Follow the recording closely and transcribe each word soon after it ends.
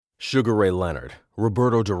Sugar Ray Leonard,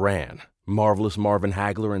 Roberto Duran, Marvelous Marvin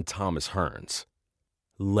Hagler, and Thomas Hearns.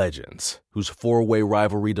 Legends, whose four-way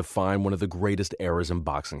rivalry defined one of the greatest eras in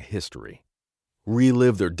boxing history.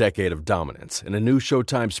 Relive their decade of dominance in a new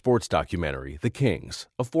Showtime sports documentary, The Kings,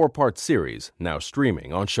 a 4-part series now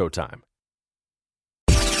streaming on Showtime.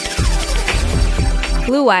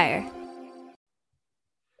 Blue Wire.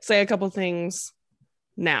 Say a couple things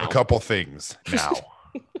now. A couple things now.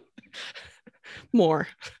 More.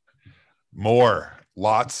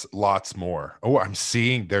 Lots more. Oh, I'm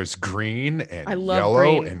seeing there's green and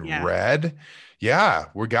yellow green. And red. Yeah,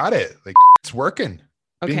 we got it. Like it's working.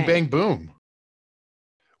 Okay. Bing, bang, boom.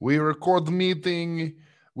 We record the meeting.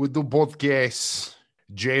 We do podcast.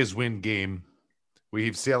 Jays win game. We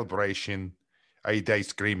have celebration. I eat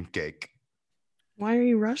ice cream cake. Why are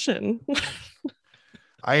you Russian?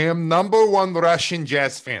 I am number one Russian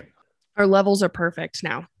jazz fan. Our levels are perfect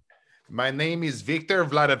now. My name is Victor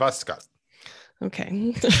Vladivostok.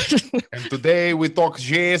 Okay. And today we talk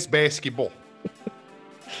jazz basketball.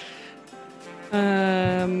 I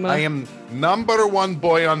am number one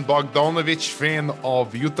Boyan Bogdanovic fan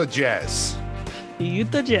of Utah Jazz.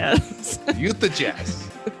 Utah Jazz. Utah Jazz.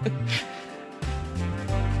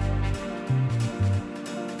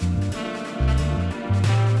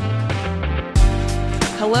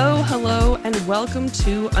 Hello, and welcome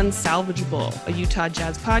to Unsalvageable, a Utah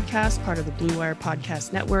Jazz podcast, part of the Blue Wire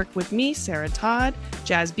Podcast Network, with me, Sarah Todd,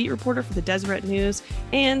 Jazz beat reporter for the Deseret News,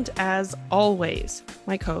 and as always,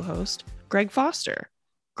 my co-host, Greg Foster.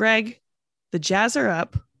 Greg, the Jazz are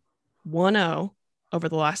up 1-0 over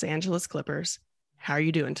the Los Angeles Clippers. How are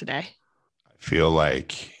you doing today? I feel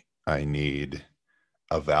like I need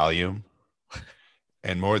a Valium,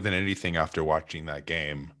 and more than anything after watching that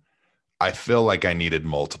game, I feel like I needed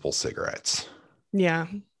multiple cigarettes. Yeah,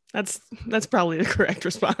 that's probably the correct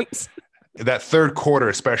response. That third quarter,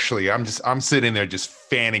 especially, I'm sitting there just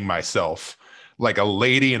fanning myself like a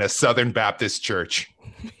lady in a Southern Baptist church.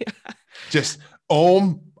 Yeah. Just,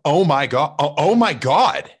 oh my God. Oh my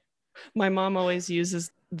God. My mom always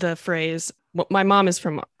uses the phrase, my mom is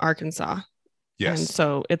from Arkansas. Yes. And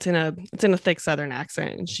so it's in a thick Southern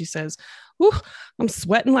accent. And she says, "Ooh, I'm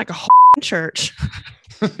sweating like a church."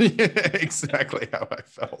 Yeah, exactly how I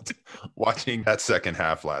felt watching that second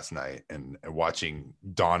half last night and watching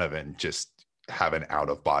Donovan just have an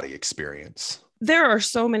out-of-body experience. There are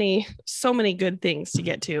so many good things to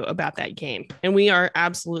get to about that game, and we are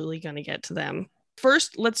absolutely going to get to them.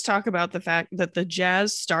 First, let's talk about the fact that the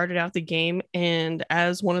Jazz started out the game and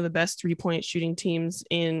as one of the best three-point shooting teams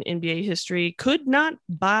in NBA history could not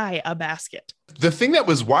buy a basket. The thing that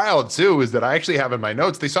was wild too is that I actually have in my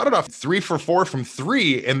notes, they started off 3 for 4 from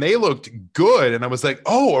 3 and they looked good. And I was like,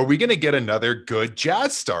 oh, are we going to get another good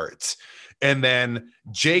Jazz start? And then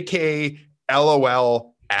JK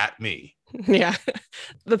LOL at me. Yeah.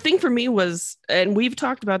 The thing for me was, and we've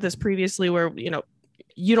talked about this previously, where,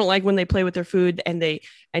 you don't like when they play with their food and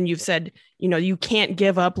you've said, you can't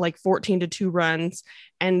give up like 14-2 runs.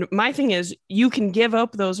 And my thing is, you can give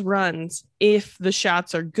up those runs if the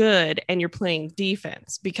shots are good and you're playing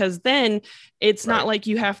defense, because then it's not like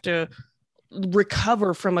you have to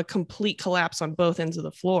recover from a complete collapse on both ends of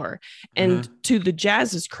the floor. And to the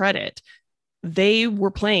Jazz's credit, they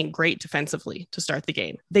were playing great defensively to start the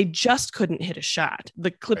game. They just couldn't hit a shot.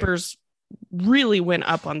 The Clippers really went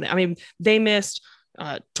up on them. I mean, they missed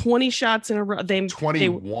 20 shots in a row.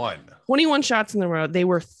 21 shots in a row. They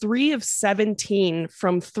were 3 of 17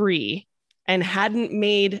 from 3 and hadn't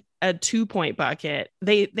made a 2-point bucket.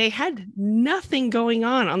 They had nothing going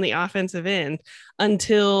on the offensive end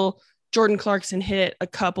until Jordan Clarkson hit a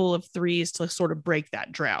couple of threes to sort of break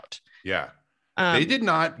that drought. Yeah. They did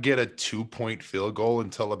not get a 2-point field goal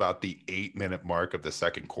until about the 8-minute mark of the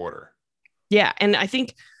second quarter. Yeah. And I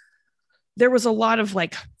think there was a lot of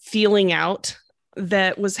like feeling out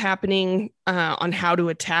that was happening on how to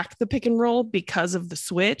attack the pick and roll because of the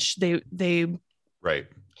switch. They right.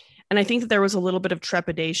 And I think that there was a little bit of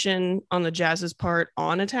trepidation on the Jazz's part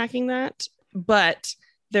on attacking that. But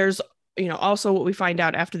there's, also what we find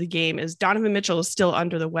out after the game is Donovan Mitchell is still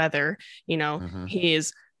under the weather. He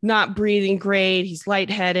is not breathing great. He's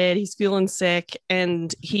lightheaded. He's feeling sick,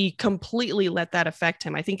 and he completely let that affect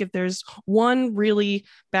him. I think if there's one really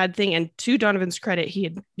bad thing, and to Donovan's credit, he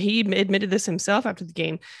admitted this himself after the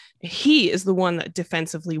game, he is the one that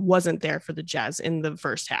defensively wasn't there for the Jazz in the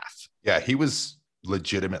first half. Yeah, he was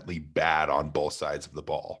legitimately bad on both sides of the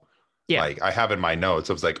ball. Yeah. Like I have in my notes,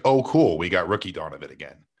 I was like, oh, cool. We got rookie Donovan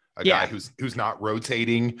again. A guy who's not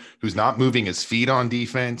rotating, who's not moving his feet on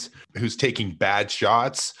defense, who's taking bad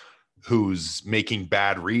shots. who's making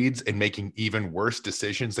bad reads and making even worse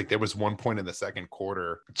decisions. Like there was one point in the second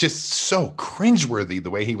quarter, just so cringeworthy the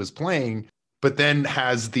way he was playing, but then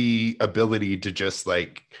has the ability to just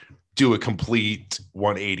like do a complete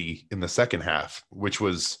 180 in the second half, which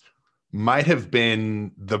might have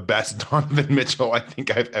been the best Donovan Mitchell I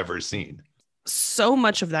think I've ever seen. So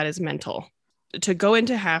much of that is mental. To go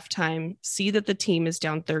into halftime, see that the team is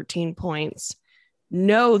down 13 points,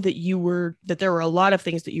 know that there were a lot of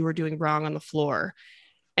things that you were doing wrong on the floor,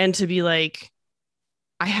 and to be like,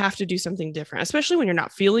 I have to do something different, especially when you're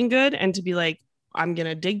not feeling good, and to be like, I'm going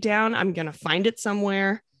to dig down, I'm going to find it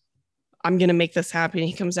somewhere, I'm going to make this happen.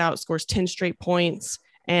 He comes out, scores 10 straight points,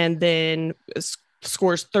 and then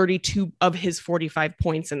scores 32 of his 45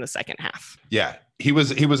 points in the second half. Yeah, he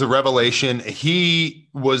was a revelation. He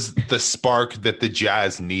was the spark that the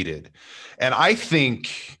Jazz needed. And I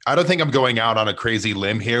don't think I'm going out on a crazy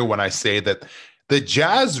limb here when I say that the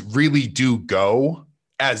Jazz really do go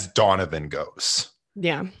as Donovan goes.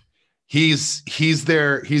 Yeah. He's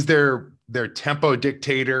their tempo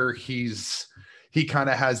dictator. He kind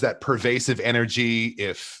of has that pervasive energy.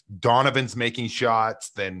 If Donovan's making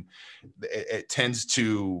shots, then it tends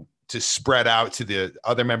to spread out to the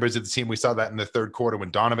other members of the team. We saw that in the third quarter when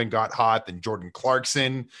Donovan got hot. Then Jordan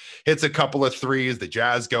Clarkson hits a couple of threes. The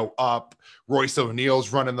Jazz go up. Royce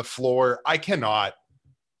O'Neal's running the floor. I cannot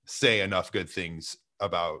say enough good things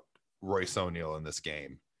about Royce O'Neal in this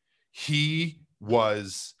game. He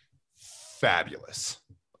was fabulous.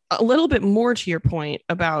 A little bit more to your point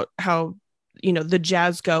about how, the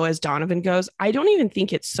Jazz go as Donovan goes. I don't even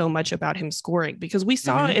think it's so much about him scoring, because we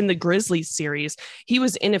saw in the Grizzlies series, he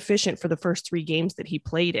was inefficient for the first 3 games that he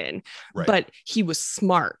played in, but he was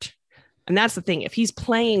smart. And that's the thing. If he's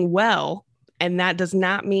playing well, and that does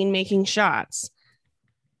not mean making shots,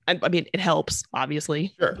 I mean, it helps,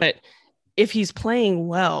 obviously, but if he's playing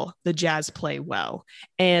well, the Jazz play well.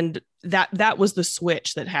 And that was the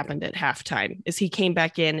switch that happened at halftime, is he came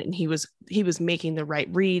back in and he was making the right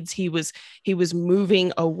reads. He was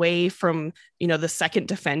moving away from, the second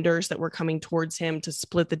defenders that were coming towards him to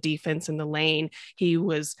split the defense in the lane. He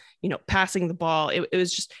was, passing the ball. It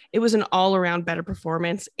was an all around better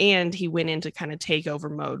performance. And he went into kind of takeover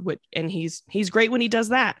mode, and he's great when he does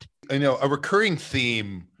that. A recurring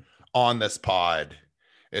theme on this pod,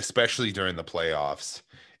 especially during the playoffs,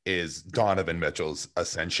 is Donovan Mitchell's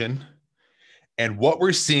ascension. And what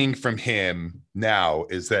we're seeing from him now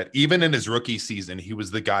is that even in his rookie season, he was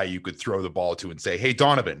the guy you could throw the ball to and say, hey,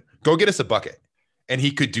 Donovan, go get us a bucket. And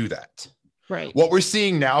he could do that. Right. What we're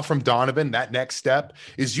seeing now from Donovan, that next step,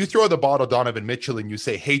 is you throw the ball to Donovan Mitchell and you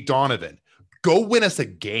say, hey, Donovan, go win us a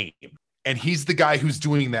game. And he's the guy who's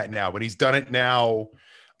doing that now. And he's done it now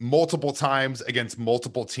multiple times against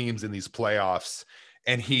multiple teams in these playoffs.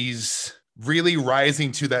 And he's really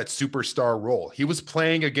rising to that superstar role. He was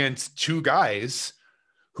playing against 2 guys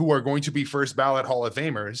who are going to be first ballot Hall of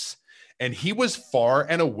Famers, and he was far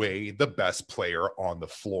and away the best player on the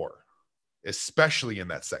floor, especially in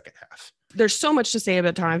that second half. There's so much to say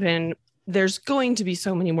about Donovan. There's going to be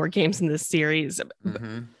so many more games in this series.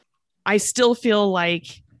 Mm-hmm. I still feel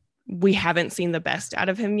like we haven't seen the best out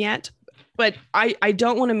of him yet, but I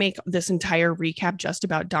don't want to make this entire recap just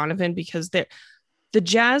about Donovan, because the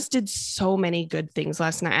Jazz did so many good things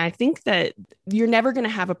last night. I think that you're never going to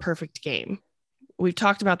have a perfect game. We've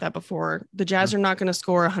talked about that before. The Jazz are not going to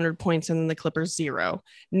score 100 points and then the Clippers 0.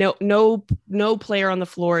 No player on the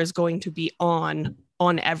floor is going to be on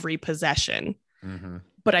every possession. Mm-hmm.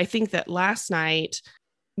 But I think that last night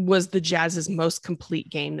was the Jazz's most complete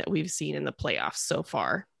game that we've seen in the playoffs so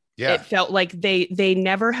far. Yeah. It felt like they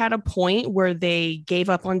never had a point where they gave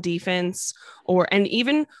up on defense, and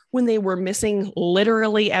even when they were missing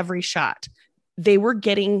literally every shot, they were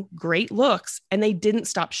getting great looks and they didn't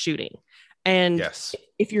stop shooting. And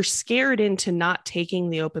if you're scared into not taking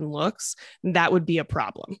the open looks, that would be a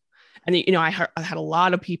problem. And, I had a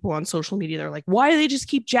lot of people on social media. They're like, why do they just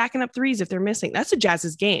keep jacking up threes if they're missing? That's the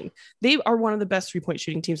Jazz's game. They are one of the best 3-point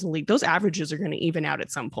shooting teams in the league. Those averages are going to even out at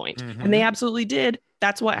some point. Mm-hmm. And they absolutely did.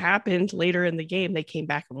 That's what happened later in the game. They came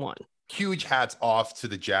back and won. Huge hats off to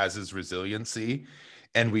the Jazz's resiliency.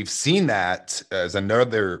 And we've seen that as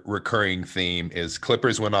another recurring theme is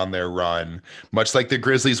Clippers went on their run, much like the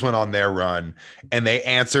Grizzlies went on their run, and they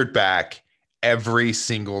answered back every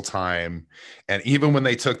single time. And even when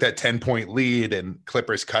they took that 10-point lead and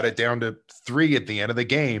Clippers cut it down to 3 at the end of the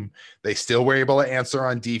game, they still were able to answer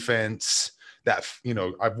on defense. That,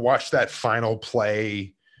 I've watched that final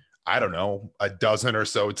play, I don't know, a dozen or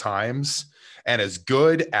so times. And as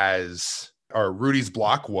good as our Rudy's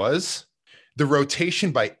block was, the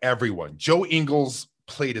rotation by everyone, Joe Ingles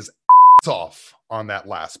played his ass off on that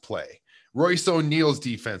last play. Royce O'Neal's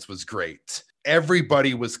defense was great.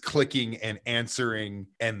 Everybody was clicking and answering.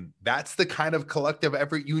 And that's the kind of collective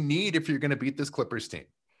effort you need if you're going to beat this Clippers team.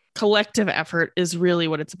 Collective effort is really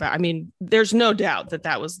what it's about. I mean, there's no doubt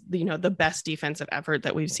that was, the best defensive effort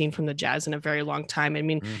that we've seen from the Jazz in a very long time. I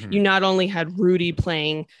mean, you not only had Rudy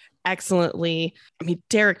playing excellently. I mean,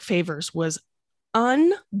 Derek Favors was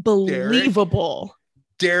unbelievable.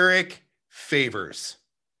 Derek Favors.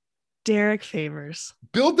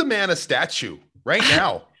 Build the man a statue right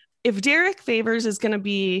now. If Derek Favors is going to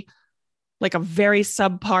be like a very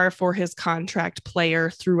subpar for his contract player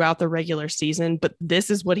throughout the regular season, but this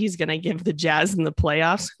is what he's going to give the Jazz in the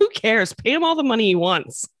playoffs, who cares? Pay him all the money he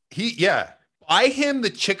wants. Buy him the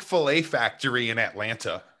Chick-fil-A factory in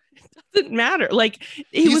Atlanta. It doesn't matter. Like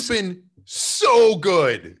he's been so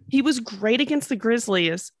good. He was great against the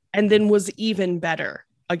Grizzlies and then was even better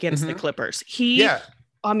against the Clippers.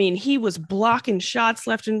 I mean, he was blocking shots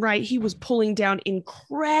left and right. He was pulling down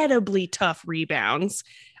incredibly tough rebounds.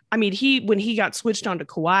 I mean, when he got switched on to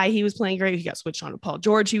Kawhi, he was playing great. He got switched on to Paul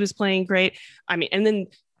George. He was playing great. I mean, and then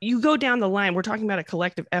you go down the line. We're talking about a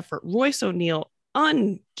collective effort. Royce O'Neal,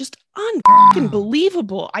 just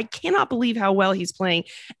unbelievable. I cannot believe how well he's playing.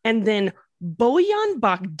 And then Bojan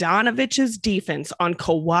Bogdanovic's defense on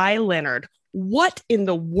Kawhi Leonard. What in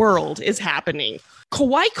the world is happening?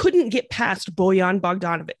 Kawhi couldn't get past Bojan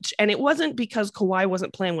Bogdanovic, and it wasn't because Kawhi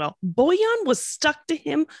wasn't playing well. Bojan was stuck to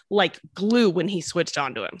him like glue when he switched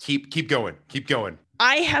onto him. Keep going.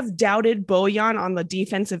 I have doubted Bojan on the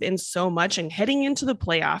defensive end so much, and heading into the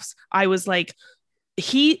playoffs, I was like,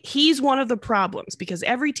 he's one of the problems because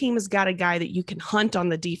every team has got a guy that you can hunt on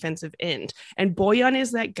the defensive end. And Bojan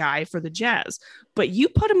is that guy for the Jazz. But you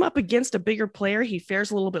put him up against a bigger player, he fares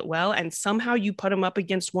a little bit well. And somehow you put him up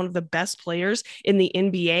against one of the best players in the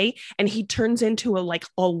NBA, and he turns into a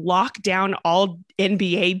lockdown all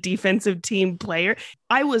NBA defensive team player.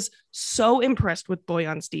 I was so impressed with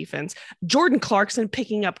Bojan's defense. Jordan Clarkson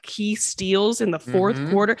picking up key steals in the fourth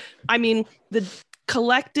quarter. I mean, the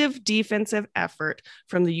collective defensive effort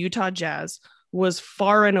from the Utah Jazz was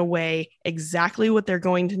far and away exactly what they're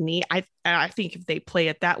going to need. I think if they play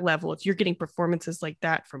at that level, if you're getting performances like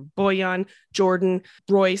that from Bojan, Jordan,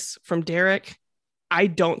 Royce, from Derek, I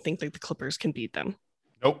don't think that the Clippers can beat them.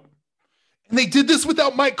 Nope. And they did this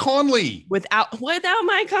without Mike Conley. Without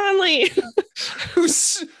Mike Conley.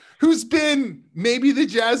 Who's been maybe the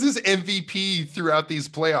Jazz's MVP throughout these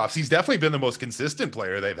playoffs. He's definitely been the most consistent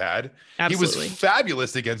player they've had. Absolutely. He was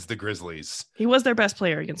fabulous against the Grizzlies. He was their best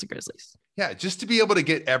player against the Grizzlies. Yeah, just to be able to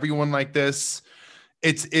get everyone like this,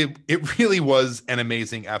 it really was an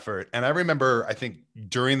amazing effort. And I remember, I think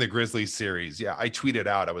during the Grizzlies series, I tweeted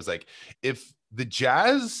out, I was like, if the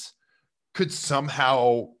Jazz could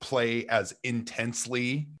somehow play as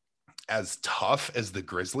intensely, as tough as the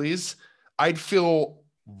Grizzlies, I'd feel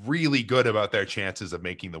really good about their chances of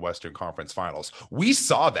making the Western Conference Finals. We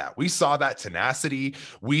saw that tenacity.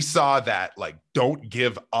 We saw that don't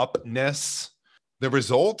give upness. The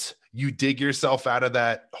result, you dig yourself out of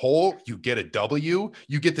that hole, you get a W,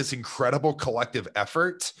 you get this incredible collective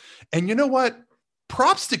effort. And you know what?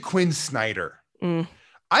 Props to Quinn Snyder.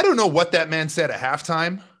 I don't know what that man said at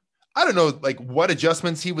halftime. I don't know what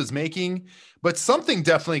adjustments he was making, but something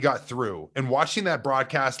definitely got through. And watching that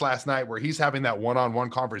broadcast last night where he's having that one-on-one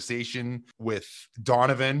conversation with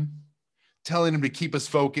Donovan, telling him to keep his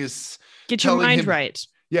focus. Get your mind right.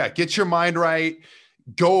 Yeah, get your mind right.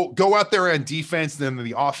 Go out there on defense, then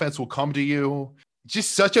the offense will come to you.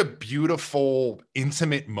 Just such a beautiful,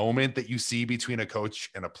 intimate moment that you see between a coach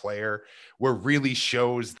and a player where it really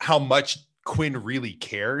shows how much Quinn really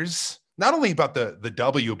cares. Not only about the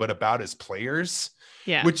W, but about his players,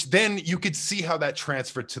 which then you could see how that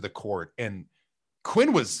transferred to the court. And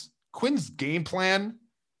Quinn's game plan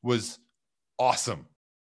was awesome.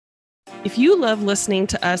 If you love listening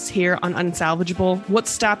to us here on Unsalvageable,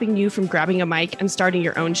 what's stopping you from grabbing a mic and starting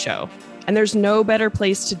your own show? And there's no better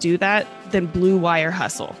place to do that than Blue Wire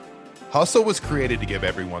Hustle. Hustle was created to give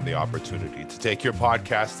everyone the opportunity to take your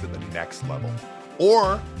podcast to the next level.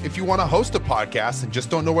 Or if you want to host a podcast and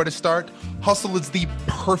just don't know where to start, Hustle is the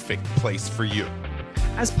perfect place for you.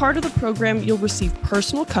 As part of the program, you'll receive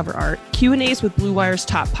personal cover art, Q&As with Blue Wire's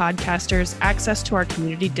top podcasters, access to our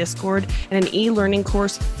community Discord, and an e-learning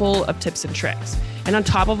course full of tips and tricks. And on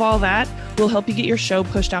top of all that, we'll help you get your show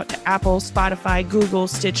pushed out to Apple, Spotify, Google,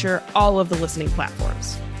 Stitcher, all of the listening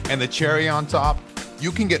platforms. And the cherry on top,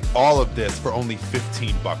 you can get all of this for only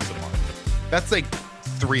 $15 a month. That's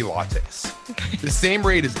 3 lattes. The same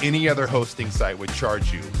rate as any other hosting site would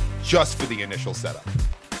charge you just for the initial setup.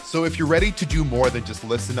 So if you're ready to do more than just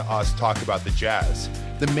listen to us talk about the Jazz,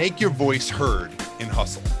 then make your voice heard in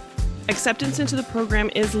Hustle. Acceptance into the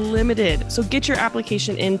program is limited, so get your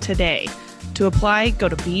application in today. To apply, go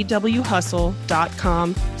to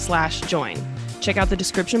bwhustle.com/join. Check out the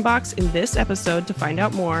description box in this episode to find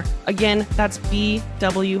out more. Again, that's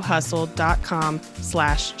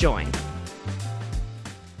bwhustle.com/join.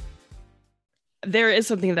 There is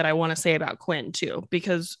something that I want to say about Quinn too,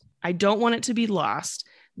 because I don't want it to be lost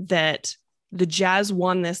that the Jazz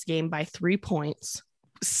won this game by 3 points,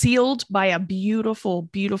 sealed by a beautiful,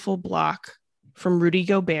 beautiful block from Rudy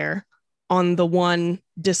Gobert on the one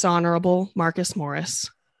dishonorable Marcus Morris.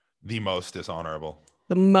 The most dishonorable.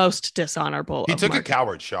 The most dishonorable. He took a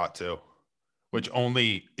coward shot too, which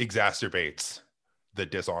only exacerbates the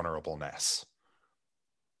dishonorableness.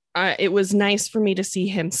 It was nice for me to see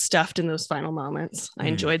him stuffed in those final moments. I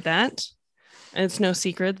enjoyed that. And it's no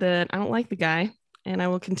secret that I don't like the guy, and I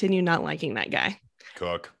will continue not liking that guy.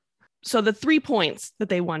 Cook. So the 3 points that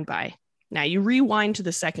they won by. Now you rewind to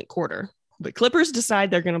the second quarter. The Clippers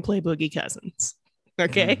decide they're going to play Boogie Cousins.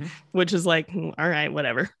 Okay. Which is like, all right,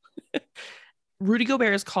 whatever. Rudy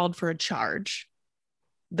Gobert is called for a charge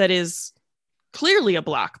that is clearly a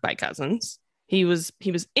block by Cousins. He was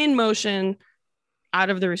in motion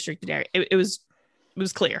out of the restricted area. It was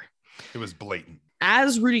clear. It was blatant.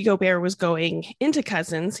 As Rudy Gobert was going into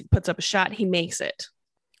Cousins, he puts up a shot, he makes it.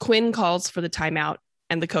 Quinn calls for the timeout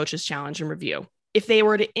and the coach's challenge and review. If they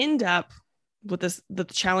were to end up with the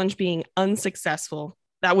challenge being unsuccessful,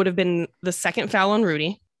 that would have been the second foul on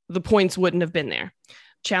Rudy. The points wouldn't have been there.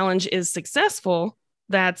 Challenge is successful.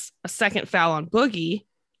 That's a second foul on Boogie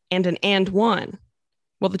and an and one.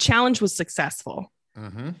 Well, the challenge was successful.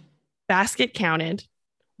 Basket counted.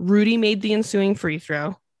 Rudy made the ensuing free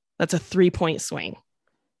throw. That's a 3-point swing.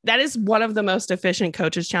 That is one of the most efficient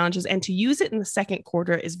coaches' challenges. And to use it in the second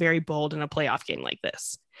quarter is very bold in a playoff game like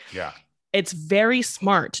this. Yeah. It's very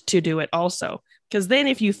smart to do it also. Because then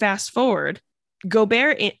if you fast forward,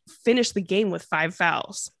 Gobert finished the game with 5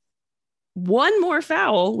 fouls. One more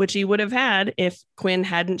foul, which he would have had if Quinn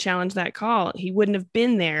hadn't challenged that call. He wouldn't have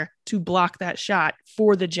been there to block that shot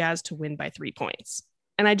for the Jazz to win by 3 points.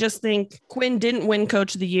 And I just think Quinn didn't win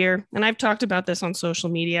Coach of the Year. And I've talked about this on social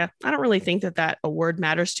media. I don't really think that award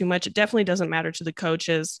matters too much. It definitely doesn't matter to the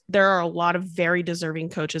coaches. There are a lot of very deserving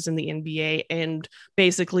coaches in the NBA, and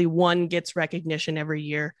basically one gets recognition every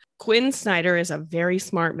year. Quinn Snyder is a very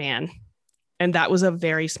smart man. And that was a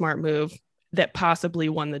very smart move that possibly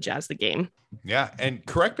won the Jazz the game. Yeah. And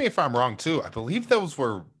correct me if I'm wrong too. I believe those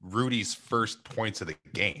were Rudy's first points of the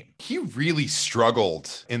game. He really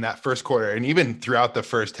struggled in that first quarter. And even throughout the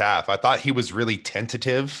first half, I thought he was really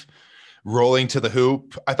tentative, rolling to the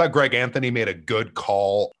hoop. I thought Greg Anthony made a good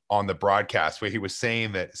call on the broadcast where he was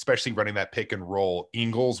saying that, especially running that pick and roll,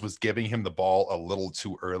 Ingles was giving him the ball a little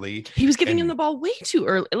too early. He was giving him the ball way too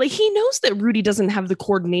early. Like, he knows that Rudy doesn't have the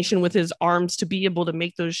coordination with his arms to be able to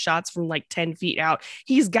make those shots from like 10 feet out.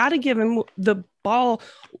 He's got to give him the ball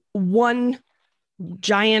one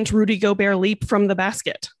giant Rudy Gobert leap from the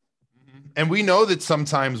basket. And we know that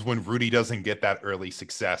sometimes when Rudy doesn't get that early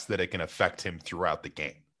success, that it can affect him throughout the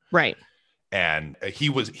game. Right. And he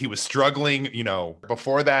was struggling,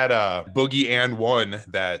 before that Boogie and one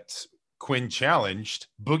that Quinn challenged.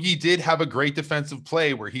 Boogie did have a great defensive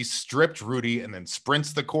play where he stripped Rudy and then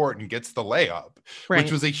sprints the court and gets the layup,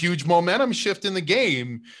 which was a huge momentum shift in the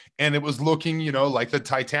game. And it was looking, like the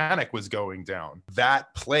Titanic was going down.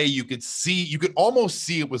 That play, you could almost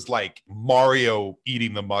see it was like Mario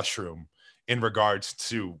eating the mushroom in regards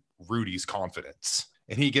to Rudy's confidence.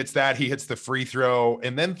 And he gets that, he hits the free throw,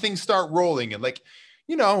 and then things start rolling. And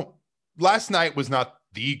last night was not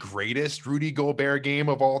the greatest Rudy Gobert game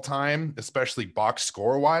of all time, especially box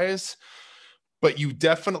score wise, but you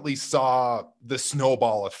definitely saw the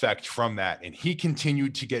snowball effect from that. And he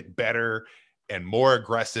continued to get better and more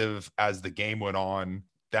aggressive as the game went on.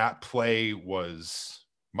 That play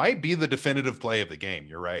might be the definitive play of the game.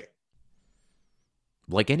 You're right.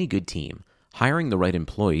 Like any good team, hiring the right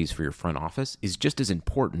employees for your front office is just as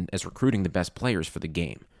important as recruiting the best players for the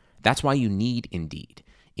game. That's why you need Indeed.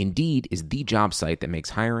 Indeed is the job site that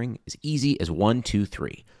makes hiring as easy as 1, 2,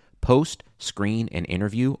 3. Post, screen, and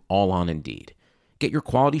interview all on Indeed. Get your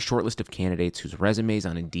quality shortlist of candidates whose resumes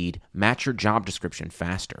on Indeed match your job description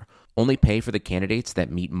faster. Only pay for the candidates that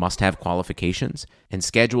meet must-have qualifications, and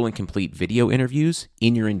schedule and complete video interviews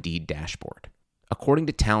in your Indeed dashboard. According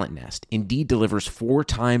to Talent Nest, Indeed delivers 4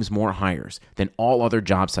 times more hires than all other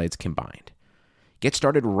job sites combined. Get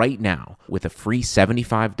started right now with a free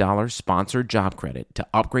 $75 sponsored job credit to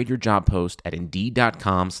upgrade your job post at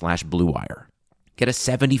Indeed.com/Blue Wire. Get a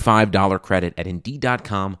 $75 credit at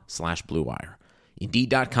Indeed.com/Blue Wire.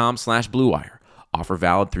 Indeed.com/Blue Wire. Offer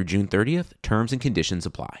valid through June 30th. Terms and conditions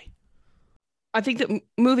apply. I think that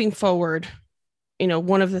moving forward,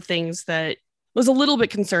 one of the things that was a little bit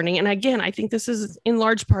concerning, and again, I think this is in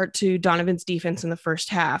large part to Donovan's defense in the first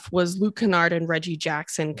half, was Luke Kennard and Reggie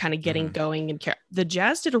Jackson kind of getting going. And the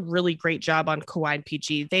Jazz did a really great job on Kawhi and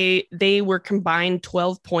PG. They were combined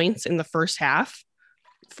 12 points in the first half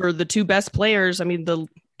for the two best players. I mean,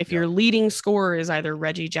 if your leading scorer is either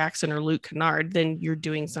Reggie Jackson or Luke Kennard, then you're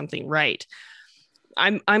doing something right.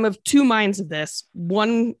 I'm of two minds of this.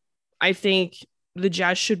 One, I think the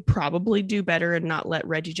Jazz should probably do better and not let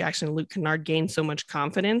Reggie Jackson and Luke Kennard gain so much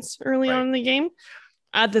confidence early on in the game.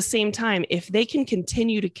 At the same time, if they can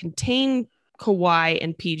continue to contain Kawhi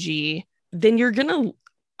and PG, then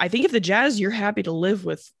I think if the Jazz, you're happy to live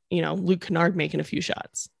with, Luke Kennard making a few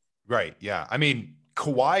shots. Right. Yeah. I mean,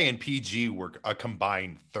 Kawhi and PG were a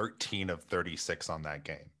combined 13 of 36 on that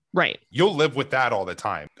game. Right. You'll live with that all the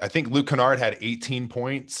time. I think Luke Kennard had 18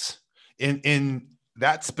 points in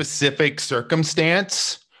that specific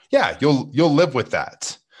circumstance. Yeah, you'll live with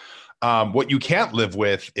that. What you can't live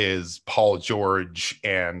with is Paul George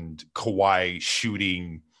and Kawhi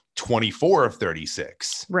shooting 24 of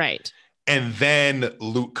 36. Right. And then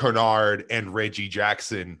Luke Kennard and Reggie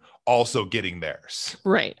Jackson also getting theirs.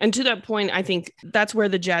 Right. And to that point, I think that's where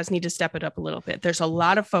the Jazz need to step it up a little bit. There's a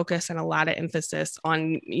lot of focus and a lot of emphasis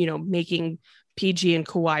on, making PG and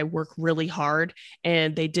Kawhi work really hard.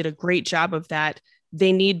 And they did a great job of that.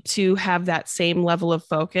 They need to have that same level of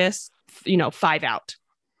focus, 5 out.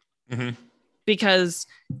 Mm-hmm. Because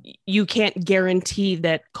you can't guarantee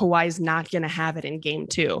that Kawhi's not going to have it in game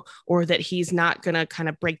 2, or that he's not going to kind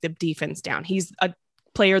of break the defense down. He's a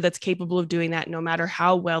player that's capable of doing that. No matter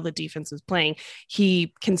how well the defense is playing,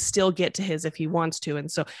 he can still get to his if he wants to.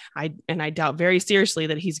 And so I doubt very seriously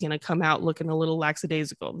that he's going to come out looking a little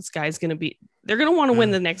lackadaisical. This guy's going to they're going to want to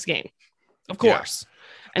win the next game, of course.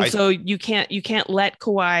 Yeah. And so you can't let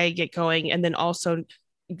Kawhi get going and then also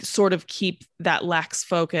sort of keep that lax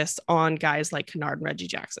focus on guys like Kennard and Reggie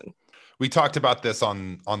Jackson. We talked about this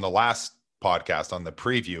on the last podcast, on the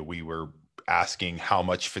preview. We were asking how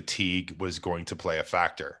much fatigue was going to play a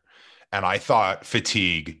factor. And I thought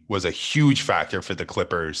fatigue was a huge factor for the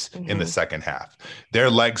Clippers in the second half. Their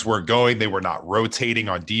legs weren't going. They were not rotating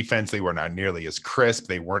on defense. They were not nearly as crisp.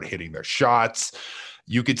 They weren't hitting their shots.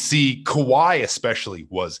 You could see Kawhi especially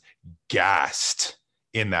was gassed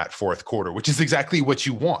in that fourth quarter, which is exactly what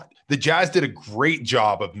you want. The Jazz did a great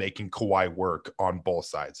job of making Kawhi work on both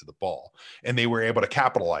sides of the ball, and they were able to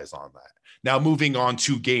capitalize on that. Now, moving on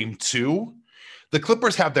to game 2, the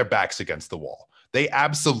Clippers have their backs against the wall. They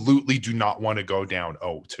absolutely do not want to go down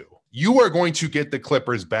 0-2. You are going to get the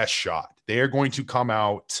Clippers' best shot. They are going to come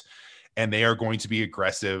out and they are going to be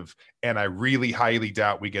aggressive. And I really highly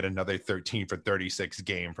doubt we get another 13 for 36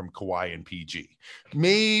 game from Kawhi and PG.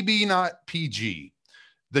 Maybe not PG.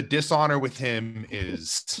 The dishonor with him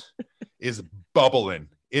is bubbling.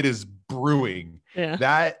 It is brewing.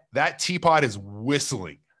 Yeah. That teapot is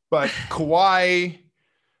whistling. But Kawhi,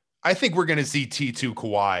 I think we're going to see T2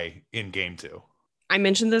 Kawhi in game 2. I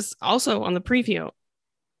mentioned this also on the preview.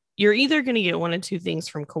 You're either going to get one of two things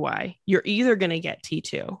from Kawhi. You're either going to get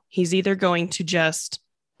T2. He's either going to just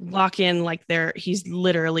lock in like he's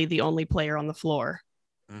literally the only player on the floor,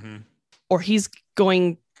 or he's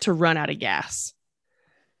going to run out of gas.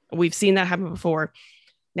 We've seen that happen before.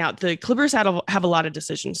 Now, the Clippers have a lot of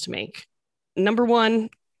decisions to make. Number one,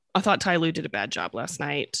 I thought Ty Lue did a bad job last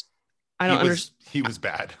night. He was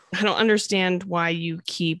bad. I don't understand why you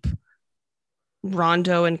keep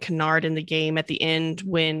Rondo and Kennard in the game at the end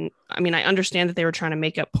I understand that they were trying to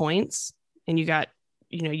make up points and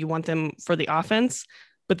you want them for the offense,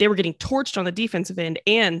 but they were getting torched on the defensive end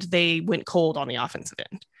and they went cold on the offensive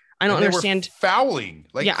end. I don't understand. Fouling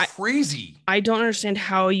crazy. I don't understand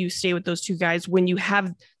how you stay with those two guys when you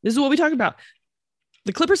have, this is what we talked about.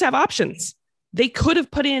 The Clippers have options. They could have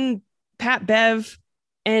put in Pat Bev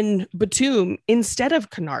and Batum instead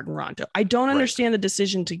of Kennard and Rondo. I don't understand the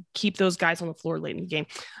decision to keep those guys on the floor late in the game.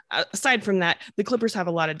 Aside from that, the Clippers have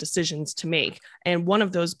a lot of decisions to make. And one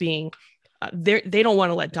of those being they don't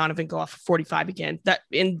want to let Donovan go off 45 again.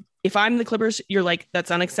 If I'm the Clippers, you're like,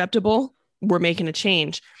 that's unacceptable. We're making a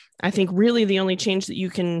change. I think really the only change that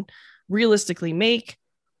you can realistically make,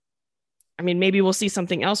 maybe we'll see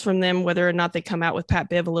something else from them, whether or not they come out with Pat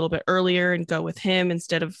Bev a little bit earlier and go with him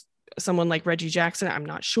instead of someone like Reggie Jackson. I'm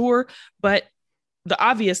not sure, but the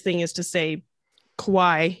obvious thing is to say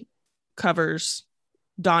Kawhi covers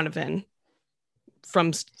Donovan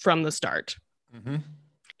from the start.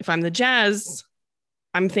 If I'm the Jazz,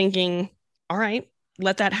 I'm thinking, all right,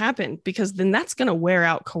 let that happen, because then that's going to wear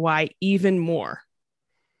out Kawhi even more.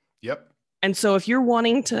 Yep. And so if you're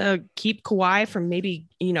wanting to keep Kawhi from maybe,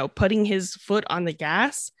 putting his foot on the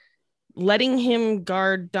gas, letting him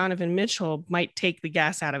guard Donovan Mitchell might take the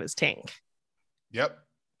gas out of his tank. Yep.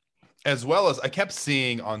 As well as I kept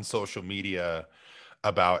seeing on social media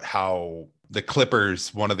about how the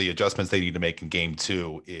Clippers, one of the adjustments they need to make in game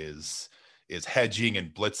 2 is hedging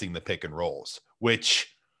and blitzing the pick and rolls,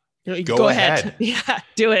 which go ahead. Yeah,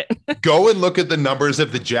 do it. Go and look at the numbers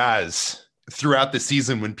of the Jazz throughout the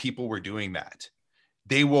season when people were doing that.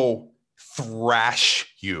 They will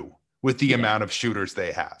thrash you with the amount of shooters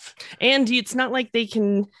they have. And it's not like they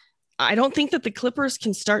can. I don't think that the Clippers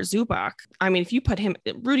can start Zubac. I mean, if you put him,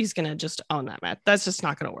 Rudy's going to just own that match. That's just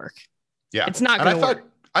not going to work. Yeah. It's not going to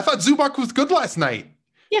work. I thought Zubac was good last night.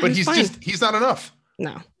 Yeah, but he's not enough.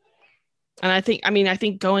 No. And I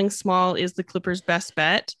think going small is the Clippers' best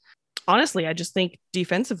bet. Honestly, I just think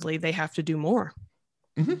defensively they have to do more.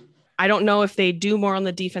 Mm-hmm. I don't know if they do more on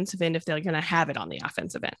the defensive end, if they're going to have it on the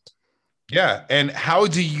offensive end. Yeah. And how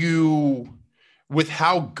do you, with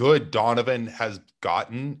how good Donovan has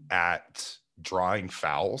gotten at drawing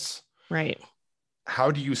fouls, right? How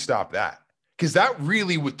do you stop that? Because that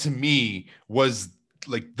really, to me, was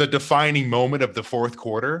like the defining moment of the fourth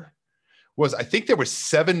quarter. Was I think there was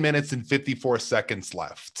 7 minutes and 54 seconds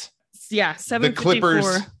left. Yeah,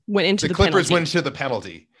 7:54 went into the Clippers penalty. went to the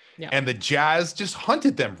penalty. Yeah. And the Jazz just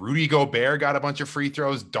hunted them. Rudy Gobert got a bunch of free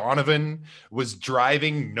throws. Donovan was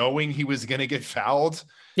driving, knowing he was going to get fouled.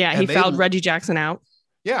 Yeah, he fouled Reggie Jackson out.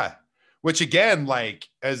 Yeah, which again, like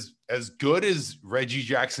as good as Reggie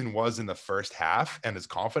Jackson was in the first half and as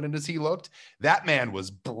confident as he looked, that man was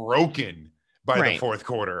broken by the fourth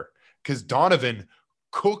quarter because Donovan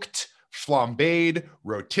cooked, flambéed,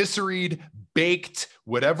 rotisseried, baked,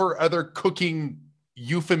 whatever other cooking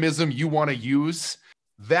euphemism you want to use.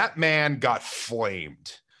 That man got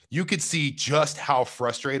flamed. You could see just how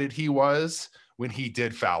frustrated he was when he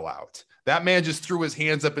did foul out. That man just threw his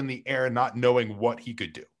hands up in the air, not knowing what he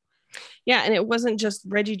could do. Yeah, and it wasn't just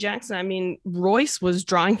Reggie Jackson. I mean, Royce was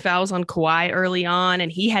drawing fouls on Kawhi early on,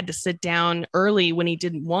 and he had to sit down early when he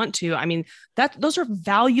didn't want to. I mean, those are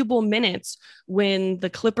valuable minutes when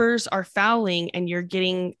the Clippers are fouling and you're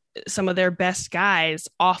getting some of their best guys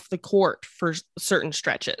off the court for certain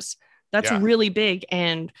stretches. That's really big.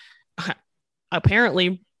 And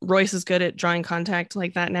apparently Royce is good at drawing contact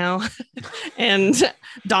like that now. And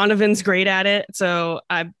Donovan's great at it. So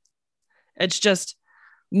it's just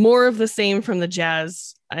more of the same from the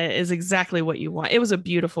Jazz is exactly what you want. It was a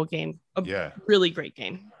beautiful game. Really great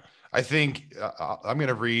game. I think I'm going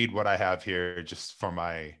to read what I have here just for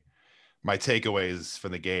my takeaways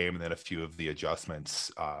from the game and then a few of the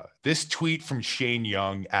adjustments. This tweet from Shane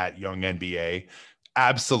Young at Young NBA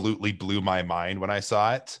absolutely blew my mind when I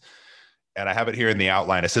saw it. And I have it here in the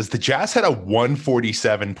outline. It says the Jazz had a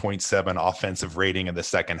 147.7 offensive rating in the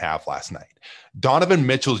second half last night. Donovan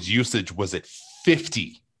Mitchell's usage was at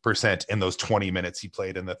 50% in those 20 minutes he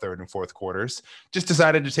played in the third and fourth quarters. Just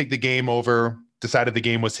decided to take the game over, decided the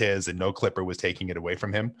game was his and no Clipper was taking it away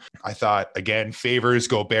from him. I thought, again, Favors,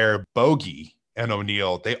 Gobert, Bogey, and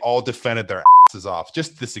O'Neal, they all defended their asses off.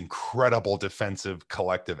 Just this incredible defensive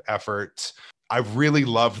collective effort. I really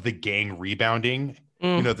loved the gang rebounding.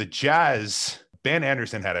 You know, the Jazz, Ben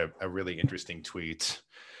Anderson had a really interesting tweet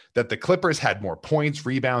that the Clippers had more points,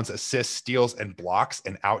 rebounds, assists, steals, and blocks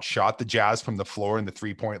and outshot the Jazz from the floor in the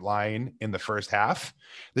three-point line in the first half.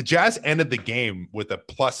 The Jazz ended the game with a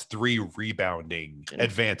 +3 rebounding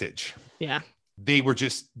advantage. Yeah. They were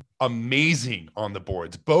just amazing on the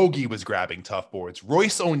boards. Bogey was grabbing tough boards.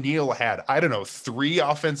 Royce O'Neal had, 3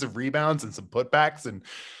 offensive rebounds and some putbacks and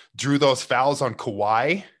drew those fouls on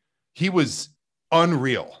Kawhi. He was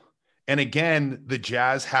unreal. And again, the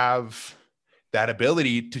Jazz have that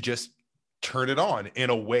ability to just turn it on in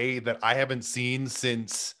a way that I haven't seen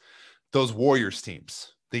since those Warriors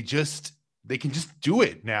teams. They can just do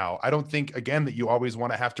it now. I don't think, again, that you always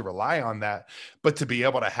want to have to rely on that, but to be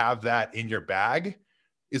able to have that in your bag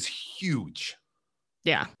is huge.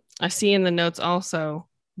 Yeah. I see in the notes also,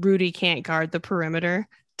 Rudy can't guard the perimeter.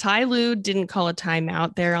 Ty Lue didn't call a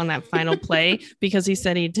timeout there on that final play because he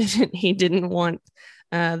said he didn't want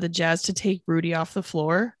the Jazz to take Rudy off the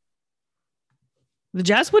floor. The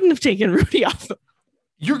Jazz wouldn't have taken Rudy off.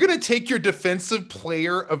 You're going to take your defensive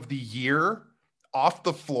player of the year off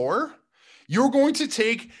the floor? You're going to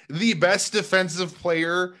take the best defensive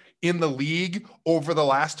player in the league over the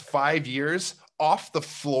last 5 years off the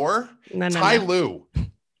floor? Ty Lue,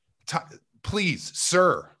 please,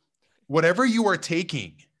 sir, whatever you are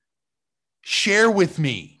taking, share with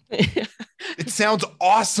me. It sounds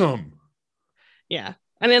awesome. Yeah.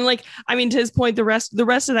 And then, like, I mean, to his point, the rest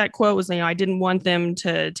of that quote was, I didn't want them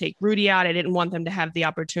to take Rudy out. I didn't want them to have the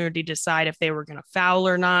opportunity to decide if they were going to foul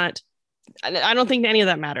or not. I don't think any of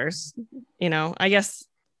that matters. I guess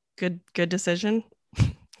good decision.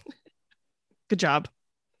 Good job.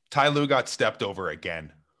 Ty Lue got stepped over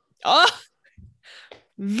again. Oh,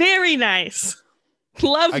 very nice.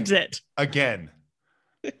 Loved it. Again.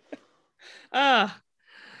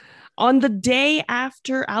 On the day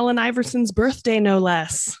after Allen Iverson's birthday, no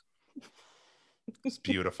less. It's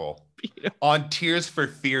beautiful. On Tears for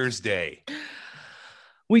Fears Day.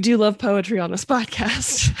 We do love poetry on this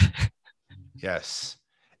podcast. Yes.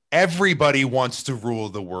 Everybody wants to rule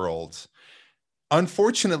the world.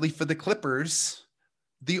 Unfortunately for the Clippers,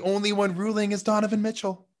 the only one ruling is Donovan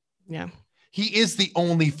Mitchell. Yeah. He is the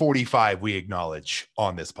only 45 we acknowledge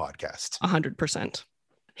on this podcast. 100%.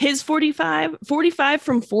 His 45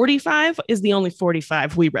 from 45 is the only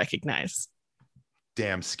 45 we recognize.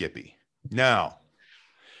 Damn Skippy. Now,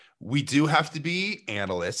 we do have to be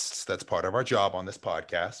analysts. That's part of our job on this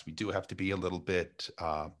podcast. We do have to be a little bit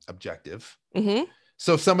objective. Mm-hmm.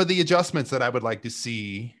 So some of the adjustments that I would like to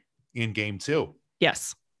see in game 2.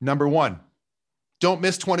 Yes. Number 1, don't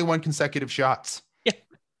miss 21 consecutive shots. Yeah.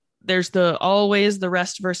 There's always the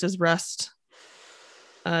rest versus rust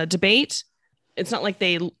debate. It's not like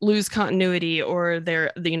they lose continuity or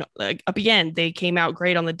they're, like, up again, they came out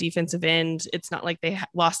great on the defensive end. It's not like they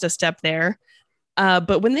lost a step there.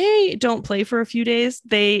 But when they don't play for a few days,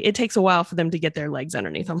 it takes a while for them to get their legs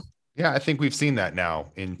underneath them. Yeah, I think we've seen that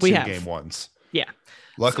now in 2 game 1s. Yeah.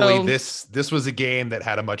 Luckily, this was a game that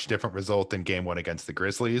had a much different result than game 1 against the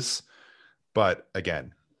Grizzlies. But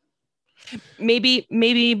again,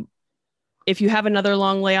 maybe if you have another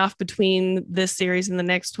long layoff between this series and the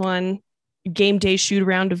next one, game day shoot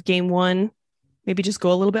around of game 1, maybe just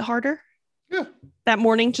go a little bit harder. Yeah. That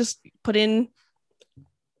morning, just put in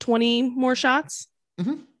 20 more shots.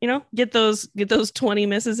 Mm-hmm. Get those 20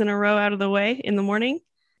 misses in a row out of the way in the morning.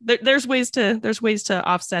 There's ways to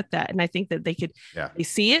offset that, and I think that they could. Yeah. They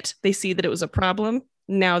see it. They see that it was a problem.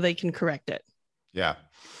 Now they can correct it. Yeah.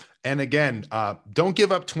 And again, don't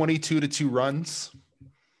give up 22 to 2 runs.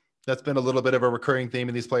 That's been a little bit of a recurring theme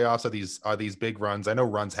in these playoffs. Are these big runs? I know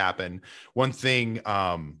runs happen. One thing,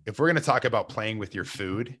 if we're going to talk about playing with your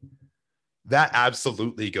food, that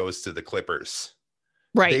absolutely goes to the Clippers.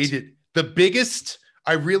 Right. They did the biggest.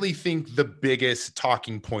 I really think the biggest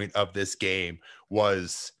talking point of this game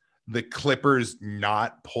was the Clippers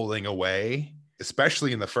not pulling away,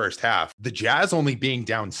 especially in the first half. The Jazz only being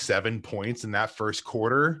down 7 points in that first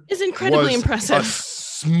quarter is incredibly impressive. A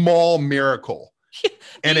small miracle.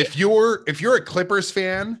 And if you're a Clippers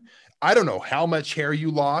fan, I don't know how much hair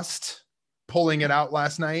you lost pulling it out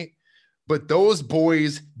last night, but those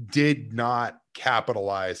boys did not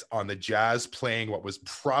capitalize on the Jazz playing what was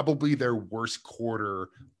probably their worst quarter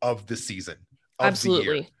of the season.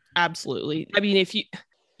 Absolutely. I mean, if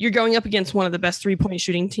you're going up against one of the best 3-point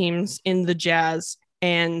shooting teams in the Jazz,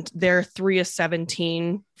 and they're 3 of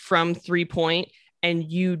 17 from 3-point, and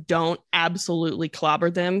you don't absolutely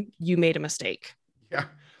clobber them, you made a mistake. Yeah.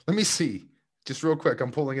 Let me see. Just real quick.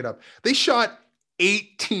 I'm pulling it up. They shot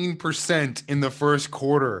 18% in the first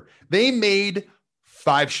quarter. They made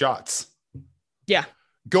 5 shots. Yeah.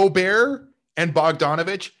 Gobert and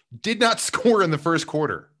Bogdanovich did not score in the first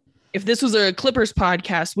quarter. If this was a Clippers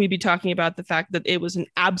podcast, we'd be talking about the fact that it was an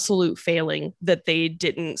absolute failing that they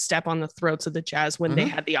didn't step on the throats of the Jazz when they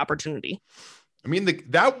had the opportunity. I mean,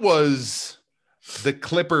 that was the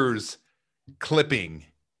Clippers clipping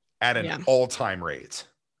at an all-time rate.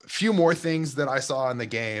 A few more things that I saw in the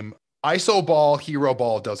game. ISO ball, hero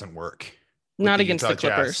ball doesn't work. Not against the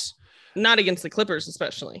Clippers. Not against the Clippers,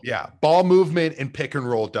 especially. Yeah. Ball movement and pick and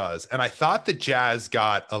roll does. And I thought the Jazz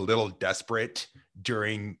got a little desperate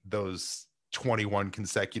during those 21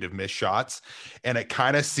 consecutive missed shots. And it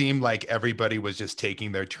kind of seemed like everybody was just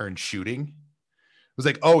taking their turn shooting. It was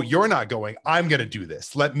like, oh, you're not going. I'm going to do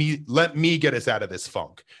this. Let me get us out of this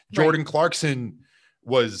funk. Jordan Clarkson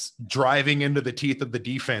was driving into the teeth of the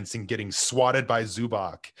defense and getting swatted by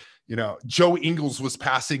Zubac. Joe Ingles was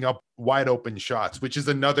passing up wide open shots, which is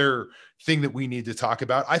another thing that we need to talk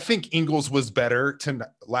about. I think Ingles was better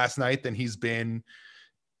last night than he's been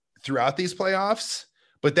throughout these playoffs,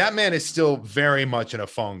 but that man is still very much in a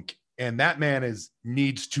funk, and that man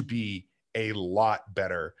needs to be a lot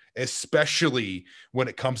better, especially when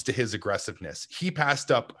it comes to his aggressiveness. He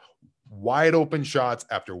passed up wide open shots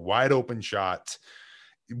after wide open shots.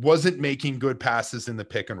 Wasn't making good passes in the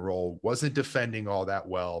pick and roll, wasn't defending all that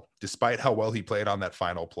well, despite how well he played on that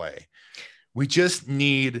final play. We just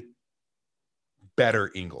need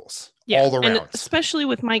better Ingles Yeah, all around. and especially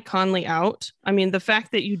with Mike Conley out. I mean, the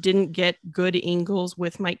fact that you didn't get good Ingles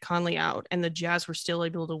with Mike Conley out and the Jazz were still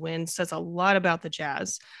able to win says a lot about the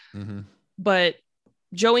Jazz. Mhm. But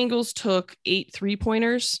Joe Ingles took 8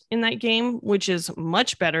 3-pointers in that game, which is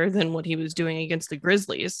much better than what he was doing against the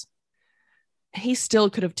Grizzlies. He still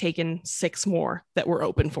could have taken 6 more that were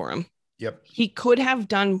open for him. Yep. He could have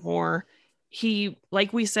done more. He,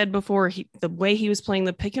 like we said before, the way he was playing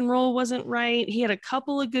the pick and roll wasn't right. He had a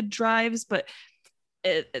couple of good drives, but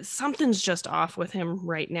something's just off with him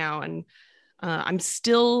right now. And I'm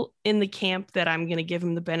still in the camp that I'm going to give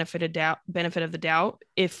him the benefit of the doubt.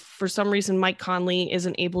 If for some reason Mike Conley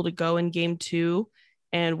isn't able to go in game 2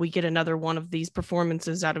 and we get another one of these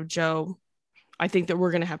performances out of Joe, I think that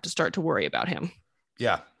we're going to have to start to worry about him.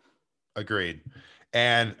 Yeah, agreed.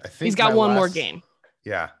 And I think he's got one more game.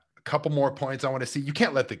 Yeah. A couple more points I want to see. You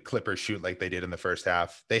can't let the Clippers shoot like they did in the first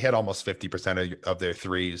half. They hit almost 50% of their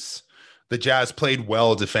threes. The Jazz played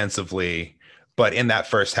well defensively, but in that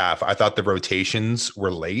first half, I thought the rotations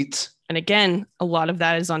were late. And again, a lot of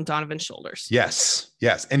that is on Donovan's shoulders. Yes.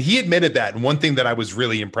 And he admitted that. And one thing that I was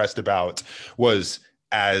really impressed about was,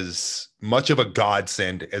 as much of a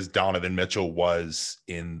godsend as Donovan Mitchell was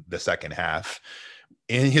in the second half,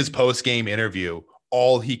 in his post-game interview,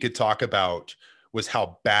 all he could talk about was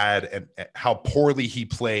how bad and how poorly he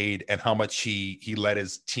played and how much he let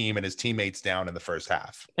his team and his teammates down in the first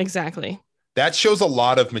half. Exactly. That shows a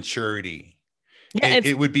lot of maturity. Yeah,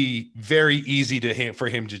 it would be very easy for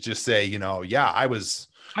him to just say, yeah, I was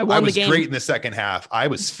great in the second half. I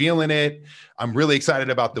was feeling it. I'm really excited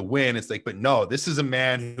about the win. It's like, but no, this is a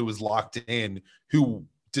man who was locked in, who,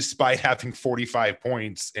 despite having 45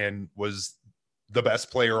 points and was the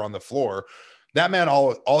best player on the floor, that man,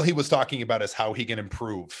 all he was talking about is how he can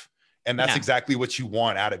improve. And that's exactly what you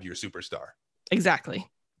want out of your superstar. Exactly.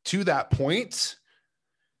 To that point,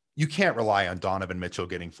 you can't rely on Donovan Mitchell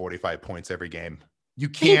getting 45 points every game. You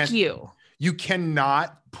can't. Thank you. You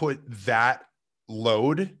cannot put that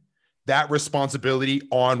load, that responsibility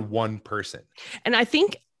on one person. And I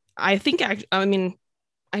mean,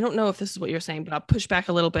 I don't know if this is what you're saying, but I'll push back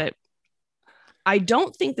a little bit. I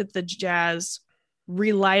don't think that the Jazz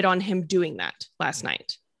relied on him doing that last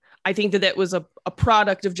night. I think that was a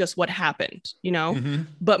product of just what happened, Mm-hmm.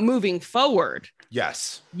 But moving forward,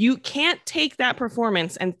 yes, you can't take that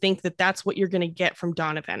performance and think that that's what you're going to get from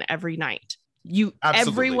Donovan every night.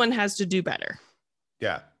 Everyone has to do better.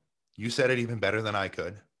 Yeah. You said it even better than I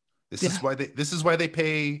could. This is why they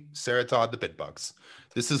pay Sarah Todd the bit bucks.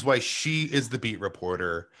 This is why she is the beat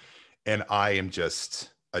reporter and I am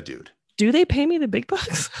just a dude. Do they pay me the big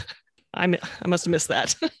bucks? I must have missed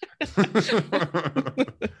that.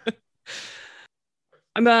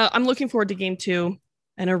 I'm looking forward to game 2,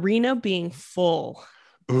 an arena being full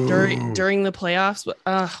during the playoffs.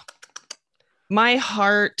 My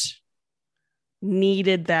heart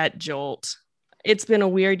needed that jolt. It's been a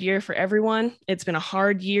weird year for everyone. It's been a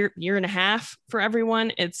hard year and a half for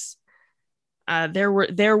everyone. It's there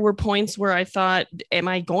were points where I thought, am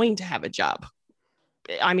I going to have a job?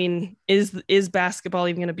 I mean, is basketball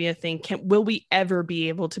even going to be a thing? Will we ever be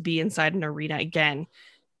able to be inside an arena again?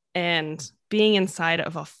 And being inside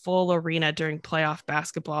of a full arena during playoff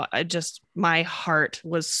basketball, my heart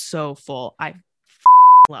was so full. I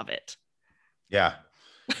love it. Yeah.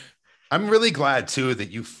 I'm really glad too that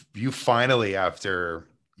you finally,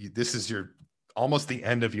 this is your almost the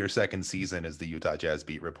end of your second season as the Utah Jazz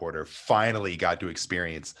beat reporter, finally got to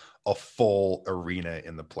experience a full arena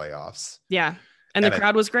in the playoffs. Yeah. And the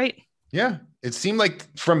crowd was great. Yeah. It seemed like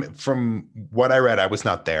from what I read, I was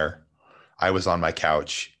not there. I was on my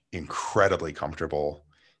couch, incredibly comfortable,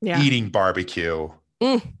 eating barbecue,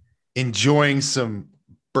 enjoying some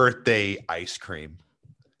birthday ice cream.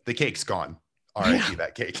 The cake's gone. R.I.P.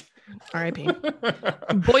 that cake. R.I.P.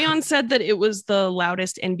 Boyan said that it was the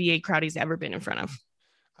loudest NBA crowd he's ever been in front of.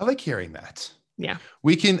 I like hearing that. Yeah.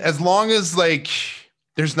 We can, as long as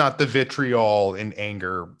there's not the vitriol and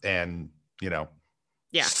anger and,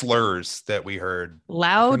 slurs that we heard.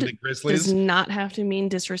 Loud from the Grizzlies does not have to mean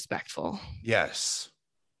disrespectful. Yes.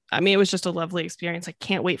 I mean, it was just a lovely experience. I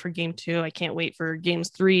can't wait for game 2. I can't wait for games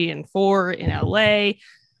 3 and 4 in LA.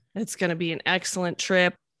 It's going to be an excellent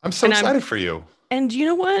trip. I'm so excited for you. And you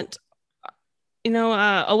know what?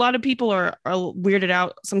 A lot of people are weirded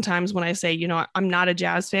out sometimes when I say, I'm not a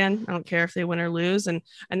Jazz fan. I don't care if they win or lose. And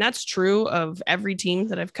that's true of every team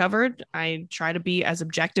that I've covered. I try to be as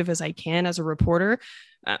objective as I can as a reporter.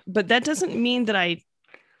 But that doesn't mean that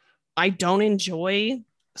I don't enjoy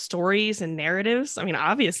stories and narratives. I mean,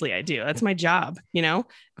 obviously I do. That's my job,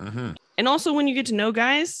 Mm-hmm. And also when you get to know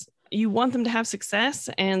guys, you want them to have success.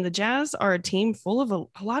 And the Jazz are a team full of a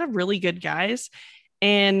lot of really good guys.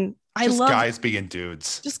 And I love guys being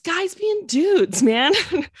dudes. Just guys being dudes, man.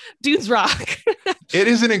 Dudes rock. It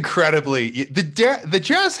is an incredibly the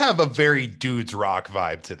Jazz have a very dudes rock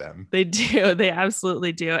vibe to them. They do. They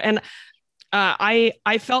absolutely do. And I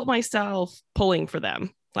felt myself pulling for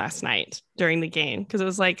them last night during the game because it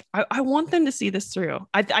was like I want them to see this through.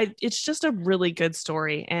 It's just a really good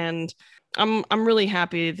story, and I'm really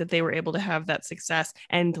happy that they were able to have that success.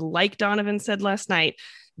 And like Donovan said last night,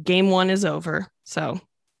 game 1 is over. So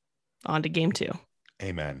on to game 2.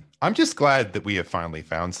 Amen. I'm just glad that we have finally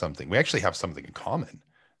found something. We actually have something in common.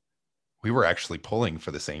 We were actually pulling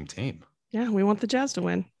for the same team. Yeah, we want the Jazz to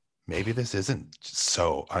win. Maybe this isn't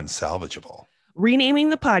so unsalvageable. Renaming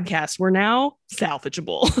the podcast. We're now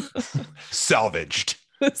salvageable. Salvaged.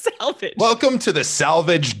 Salvage. Welcome to the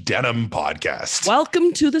Salvage Denim Podcast.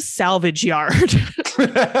 Welcome to the salvage yard.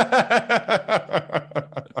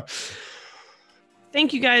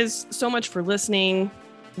 Thank you guys so much for listening.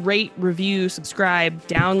 Rate, review, subscribe,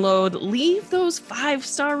 download, leave those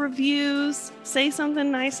 5-star reviews. Say something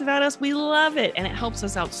nice about us. We love it, and it helps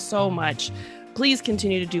us out so much. Please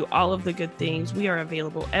continue to do all of the good things. We are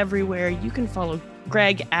available everywhere. You can follow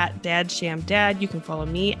Greg at DadShamDad. You can follow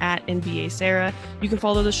me at NBA Sarah. You can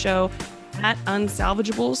follow the show at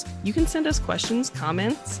Unsalvageables. You can send us questions,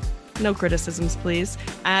 comments, no criticisms, please,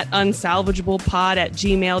 at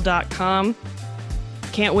unsalvageablepod@gmail.com.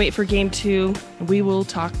 Can't wait for game 2. We will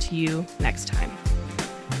talk to you next time.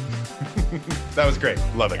 That was great.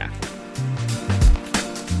 Love it. Yeah.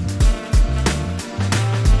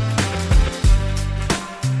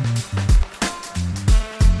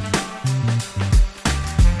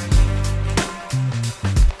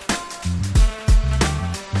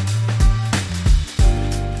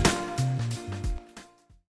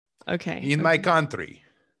 Okay. In my country,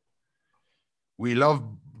 we love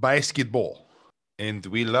basketball. And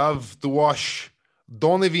we love to watch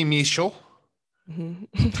Donovan Mitchell,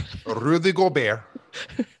 Rudy Gobert.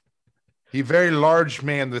 He very large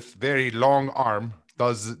man with very long arm,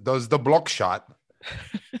 does the block shot.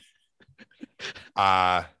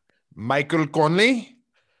 Michael Conley,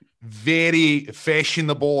 very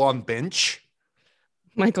fashionable on bench.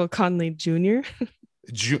 Michael Conley Jr.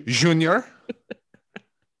 Junior.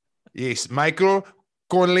 Yes, Michael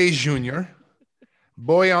Conley Jr.,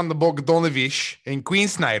 Boy on the Bogdanovich and Queen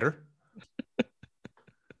Snyder.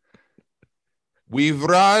 We've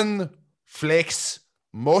run flex,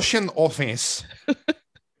 motion offense,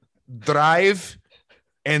 drive,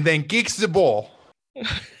 and then kicks the ball.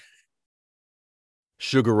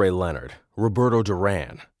 Sugar Ray Leonard, Roberto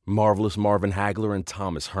Duran, Marvelous Marvin Hagler, and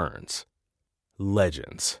Thomas Hearns.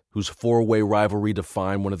 Legends, whose 4-way rivalry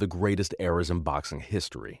defined one of the greatest eras in boxing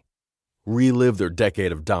history. Relive their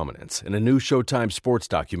decade of dominance in a new Showtime sports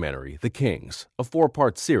documentary, The Kings, a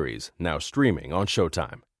 4-part series now streaming on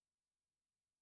Showtime.